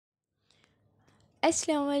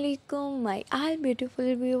Assalamualaikum, my all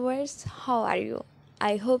beautiful viewers. How are you?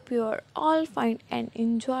 I hope you are all fine and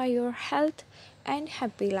enjoy your health and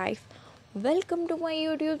happy life. Welcome to my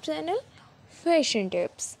YouTube channel, Fashion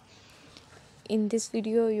Tips. In this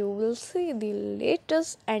video, you will see the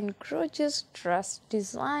latest and gorgeous dress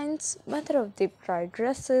designs, mother of the bride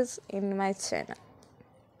dresses in my channel.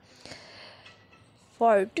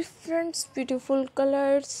 For different beautiful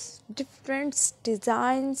colors, different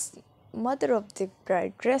designs, mother of the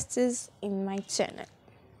bride dresses in my channel.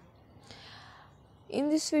 In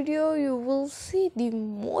this video you will see the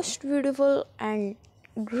most beautiful and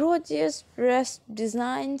gorgeous dress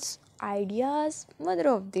designs, ideas, mother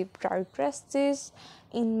of the bride dresses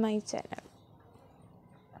in my channel.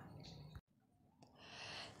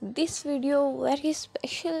 This video very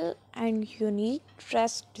special and unique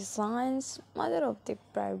dress designs, mother of the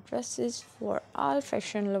bride dresses for all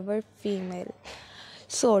fashion lover female.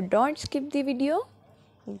 So don't skip the video.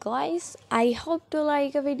 Guys, I hope to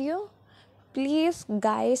like a video. Please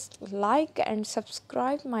guys like and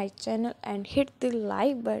subscribe my channel and hit the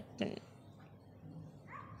like button.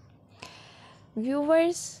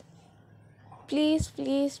 Viewers, please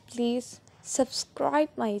subscribe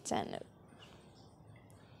my channel.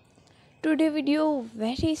 Today video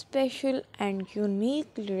very special and unique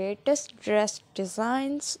latest dress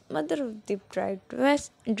designs, mother of the bride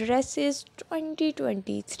dresses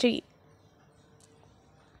 2023.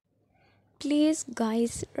 Please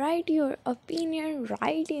guys write your opinion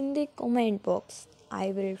right in the comment box.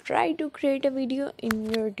 I will try to create a video in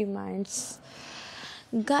your demands.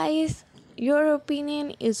 Guys, your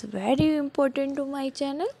opinion is very important to my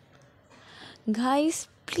channel. Guys,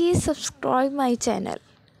 please subscribe my channel.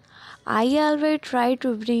 I always try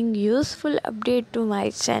to bring useful update to my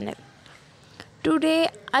channel. Today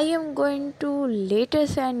I am going to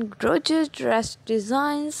latest and gorgeous dress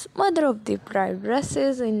designs, mother of the bride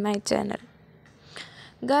dresses in my channel.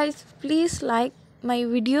 Guys, please like my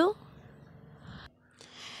video.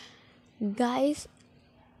 Guys,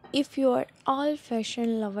 if you are all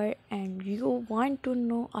fashion lover and you want to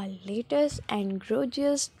know our latest and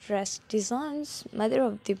gorgeous dress designs, mother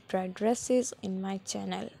of the bride dresses in my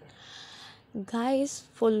channel. Guys,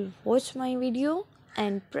 full watch my video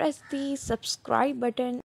and press the subscribe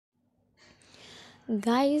button.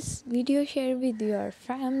 Guys, video share with your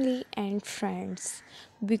family and friends,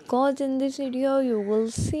 because in this video you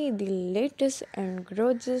will see the latest and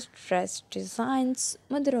gorgeous dress designs,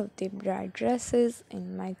 mother of the bride dresses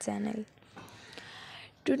in my channel.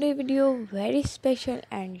 Today video very special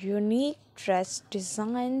and unique dress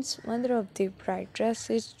designs, mother of the bride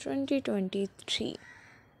dresses 2023.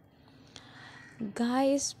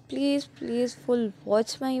 Guys, please full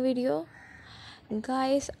watch my video.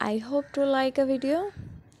 Guys, I hope to like a video.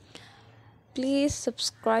 Please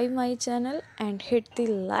subscribe my channel and hit the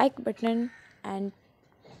like button and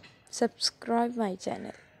subscribe my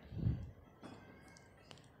channel.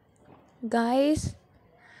 Guys,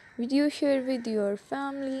 video share with your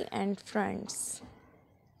family and friends.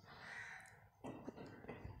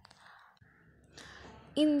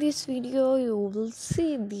 In this video you will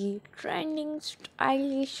see the trending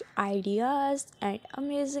stylish ideas and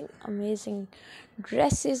amazing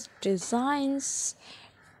dresses designs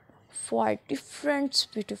for different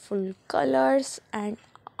beautiful colors and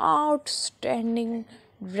outstanding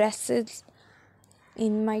dresses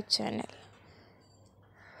in my channel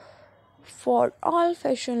for all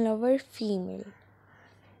fashion lover female.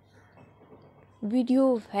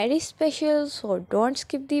 Video very special, so don't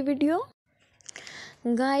skip the video.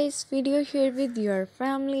 Guys, video share with your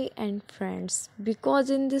family and friends, because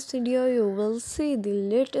in this video you will see the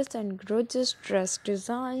latest and gorgeous dress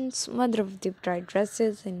designs, mother of the bride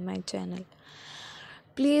dresses in my channel.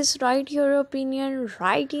 Please write your opinion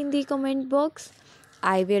right in the comment box.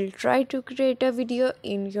 I will try to create a video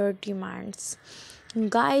in your demands.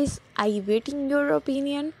 Guys, I waiting your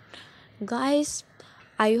opinion. Guys,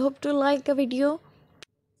 I hope to like a video.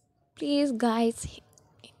 Please guys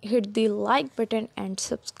hit the like button and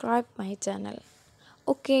subscribe my channel.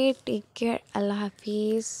 Okay, take care. Allah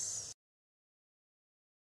Hafiz.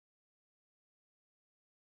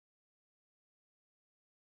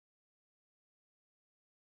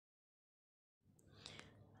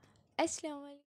 Assalamu alaikum.